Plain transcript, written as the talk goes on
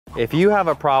If you have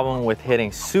a problem with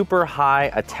hitting super high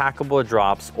attackable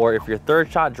drops, or if your third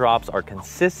shot drops are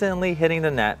consistently hitting the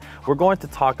net, we're going to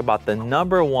talk about the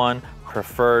 #1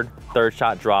 preferred third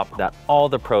shot drop that all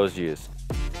the pros use.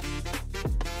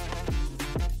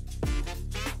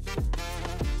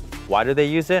 Why do they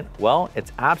use it? Well,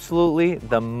 it's absolutely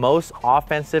the most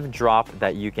offensive drop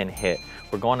that you can hit.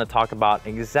 We're going to talk about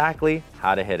exactly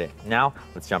how to hit it. Now,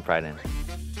 let's jump right in.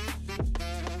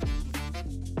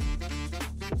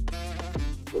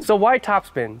 So why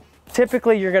topspin?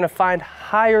 Typically, you're gonna find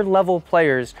higher level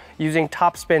players using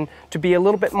topspin to be a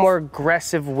little bit more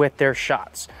aggressive with their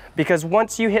shots. Because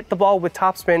once you hit the ball with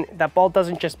topspin, that ball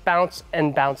doesn't just bounce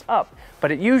and bounce up,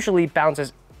 but it usually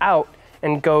bounces out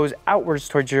and goes outwards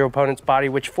towards your opponent's body,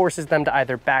 which forces them to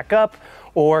either back up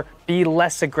or be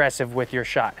less aggressive with your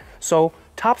shot. So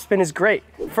topspin is great.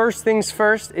 First things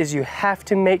first is you have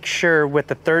to make sure with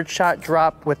the third shot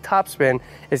drop with topspin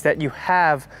is that you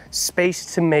have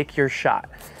space to make your shot.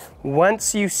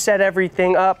 Once you set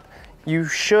everything up, you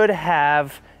should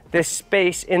have this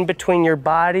space in between your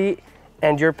body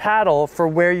and your paddle for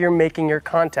where you're making your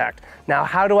contact. Now,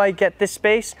 how do I get this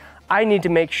space? I need to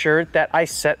make sure that I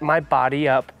set my body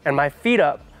up and my feet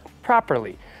up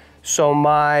properly. So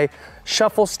my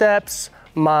shuffle steps,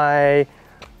 my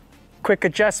quick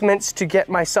adjustments to get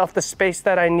myself the space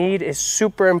that I need is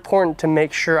super important to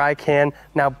make sure I can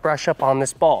now brush up on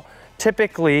this ball.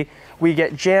 Typically, we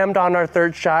get jammed on our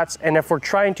third shots, and if we're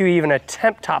trying to even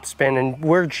attempt topspin and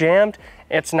we're jammed,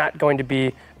 it's not going to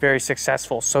be very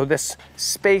successful. So this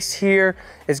space here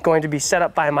is going to be set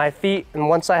up by my feet, and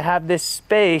once I have this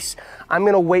space, I'm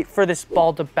gonna wait for this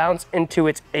ball to bounce into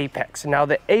its apex. Now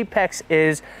the apex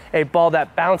is a ball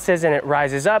that bounces and it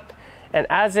rises up, and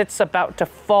as it's about to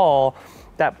fall,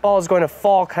 that ball is going to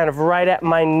fall kind of right at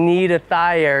my knee to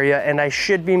thigh area, and I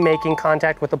should be making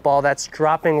contact with the ball that's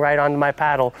dropping right onto my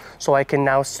paddle, so I can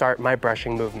now start my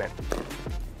brushing movement.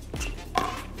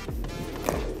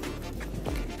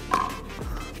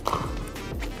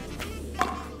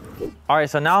 All right,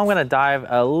 so now I'm gonna dive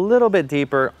a little bit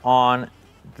deeper on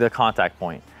the contact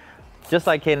point. Just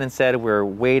like Caden said, we're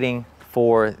waiting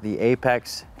for the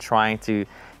apex, trying to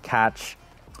catch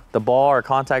the ball or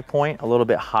contact point a little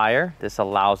bit higher. This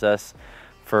allows us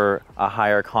for a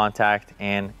higher contact,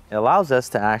 and it allows us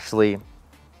to actually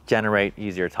generate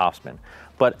easier topspin.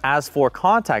 But as for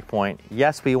contact point,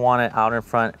 yes, we want it out in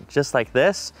front just like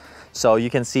this. So you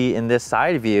can see in this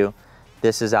side view,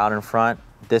 this is out in front,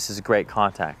 this is great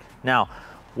contact. Now,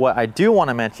 what I do want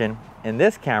to mention in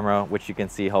this camera, which you can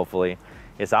see hopefully,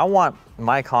 is I want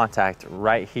my contact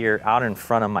right here out in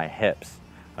front of my hips.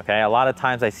 Okay, a lot of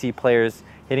times I see players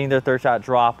hitting their third shot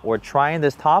drop or trying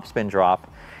this topspin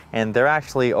drop, and they're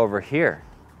actually over here.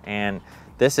 And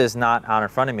this is not out in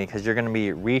front of me because you're gonna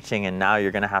be reaching, and now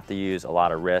you're gonna have to use a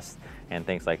lot of wrist and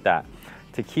things like that.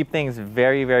 To keep things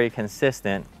very, very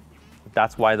consistent,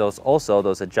 that's why those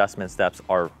adjustment steps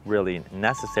are really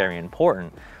necessary and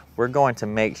important. We're going to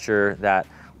make sure that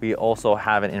we also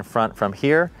have it in front from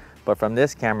here, but from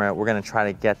this camera, we're gonna try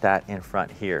to get that in front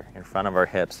here, in front of our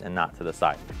hips and not to the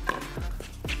side.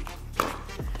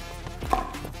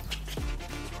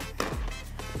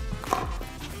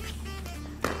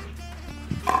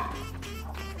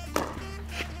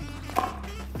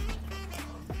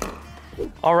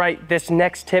 All right, this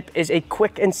next tip is a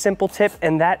quick and simple tip,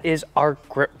 and that is our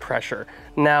grip pressure.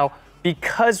 Now,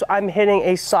 because I'm hitting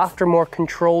a softer, more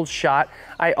controlled shot,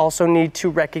 I also need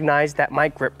to recognize that my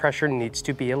grip pressure needs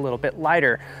to be a little bit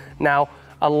lighter. Now,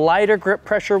 a lighter grip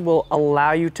pressure will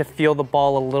allow you to feel the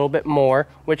ball a little bit more,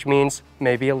 which means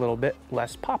maybe a little bit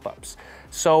less pop-ups.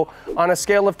 So on a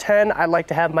scale of 10, I like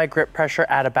to have my grip pressure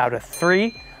at about a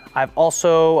 3. I've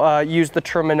also used the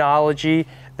terminology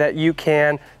that you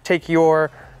can take your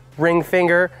ring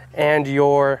finger and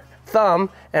your thumb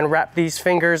and wrap these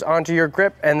fingers onto your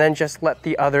grip, and then just let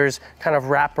the others kind of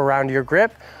wrap around your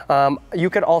grip. You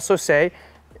could also say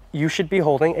you should be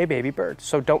holding a baby bird.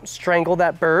 So don't strangle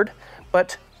that bird,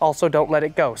 but also don't let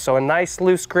it go. So a nice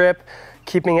loose grip,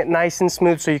 keeping it nice and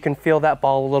smooth so you can feel that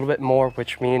ball a little bit more,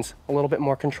 which means a little bit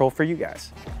more control for you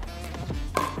guys.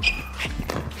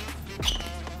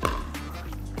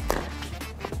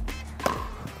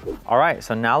 All right,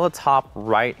 so now let's hop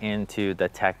right into the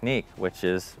technique, which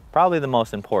is probably the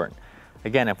most important.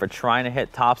 Again, if we're trying to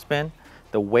hit topspin,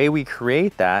 the way we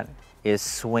create that is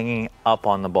swinging up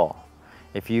on the ball.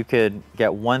 If you could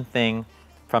get one thing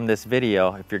from this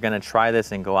video, if you're gonna try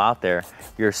this and go out there,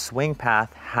 your swing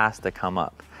path has to come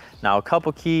up. Now, a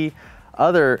couple key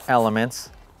other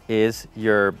elements is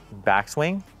your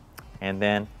backswing, and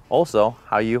then also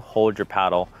how you hold your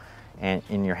paddle and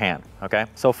in your hand, okay?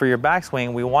 So for your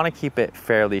backswing, we wanna keep it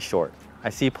fairly short. I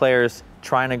see players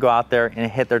trying to go out there and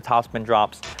hit their topspin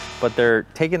drops, but they're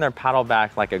taking their paddle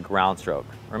back like a ground stroke.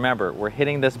 Remember, we're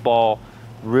hitting this ball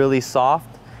really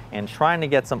soft and trying to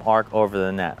get some arc over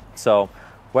the net. So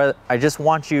I just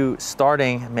want you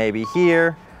starting maybe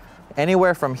here,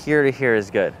 anywhere from here to here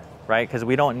is good, right? Because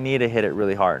we don't need to hit it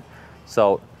really hard.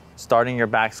 So starting your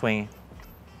backswing,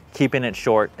 keeping it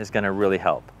short is gonna really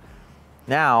help.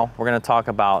 Now, we're gonna talk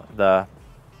about the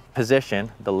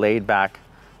position, the laid back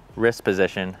wrist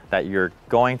position that you're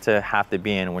going to have to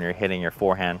be in when you're hitting your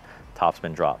forehand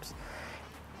topspin drops.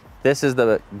 This is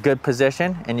the good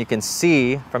position, and you can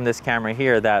see from this camera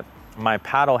here that my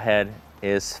paddle head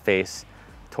is faced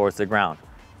towards the ground.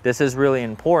 This is really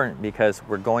important because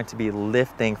we're going to be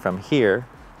lifting from here,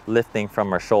 lifting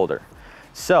from our shoulder.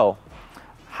 So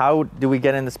how do we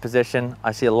get in this position?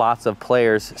 I see lots of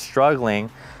players struggling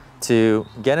to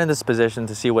get in this position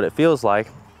to see what it feels like.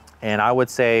 And I would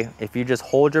say if you just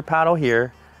hold your paddle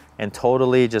here and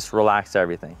totally just relax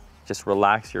everything, just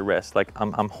relax your wrist. Like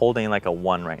I'm holding like a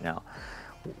 1 right now.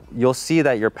 You'll see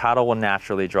that your paddle will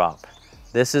naturally drop.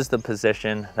 This is the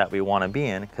position that we want to be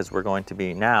in because we're going to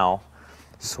be now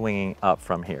swinging up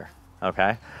from here,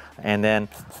 okay? And then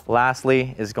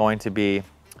lastly is going to be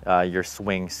your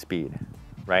swing speed,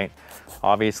 right?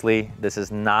 Obviously, this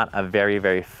is not a very,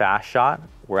 very fast shot.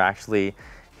 We're actually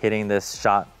hitting this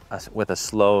shot with a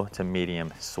slow to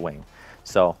medium swing.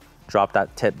 So drop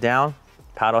that tip down,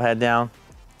 paddle head down,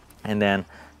 and then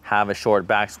have a short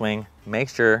backswing. Make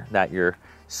sure that you're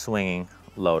swinging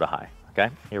low to high, okay?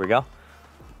 Here we go.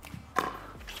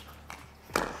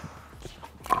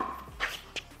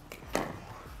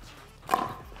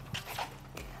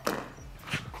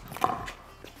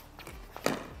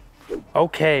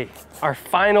 Okay, our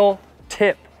final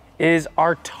tip is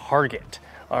our target.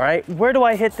 All right, where do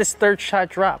I hit this third shot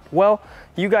drop? Well,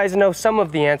 you guys know some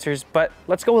of the answers, but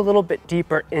let's go a little bit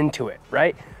deeper into it,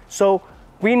 right? So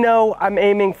we know I'm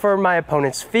aiming for my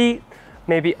opponent's feet,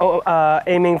 maybe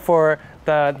aiming for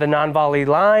the non-volley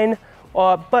line,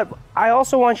 but I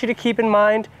also want you to keep in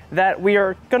mind that we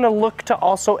are gonna look to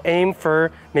also aim for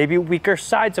maybe weaker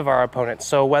sides of our opponents.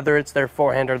 So whether it's their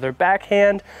forehand or their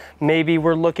backhand, maybe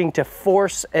we're looking to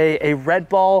force a red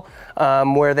ball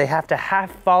where they have to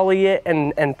half volley it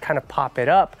and kind of pop it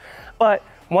up. But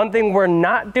one thing we're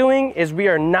not doing is we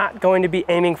are not going to be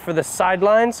aiming for the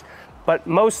sidelines, but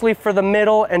mostly for the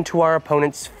middle and to our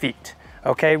opponent's feet.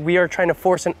 Okay, we are trying to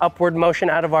force an upward motion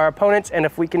out of our opponents, and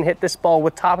if we can hit this ball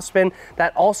with topspin,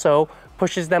 that also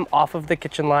pushes them off of the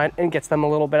kitchen line and gets them a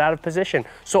little bit out of position.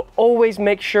 So always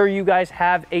make sure you guys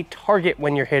have a target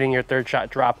when you're hitting your third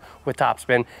shot drop with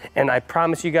topspin, and I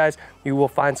promise you guys, you will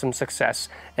find some success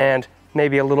and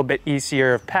maybe a little bit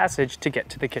easier passage to get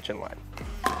to the kitchen line.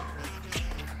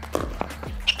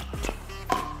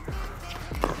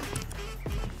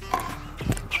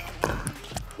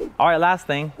 All right, last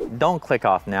thing, don't click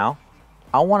off now.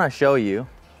 I wanna show you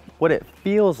what it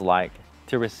feels like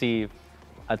to receive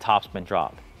a topspin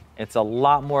drop. It's a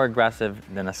lot more aggressive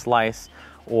than a slice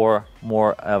or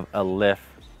more of a lift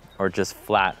or just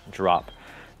flat drop.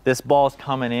 This ball's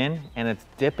coming in and it's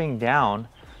dipping down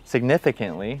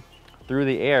significantly through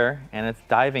the air and it's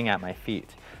diving at my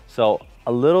feet. So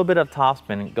a little bit of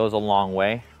topspin goes a long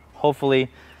way.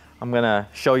 Hopefully, I'm gonna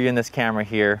show you in this camera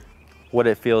here what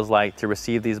it feels like to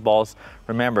receive these balls.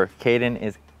 Remember, Caden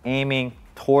is aiming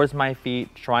towards my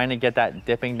feet, trying to get that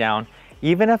dipping down.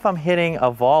 Even if I'm hitting a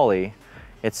volley,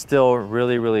 it's still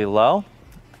really, really low,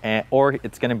 or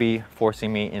it's gonna be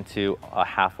forcing me into a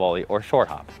half volley or short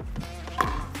hop.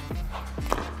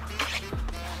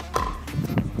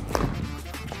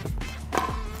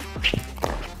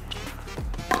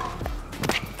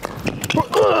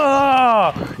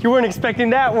 You weren't expecting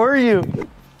that, were you?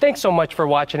 Thanks so much for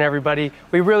watching, everybody.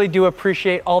 We really do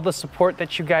appreciate all the support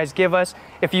that you guys give us.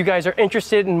 If you guys are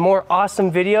interested in more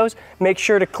awesome videos, make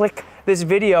sure to click this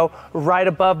video right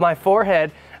above my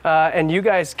forehead, and you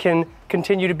guys can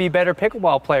continue to be better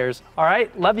pickleball players. All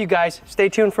right, love you guys. Stay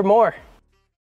tuned for more.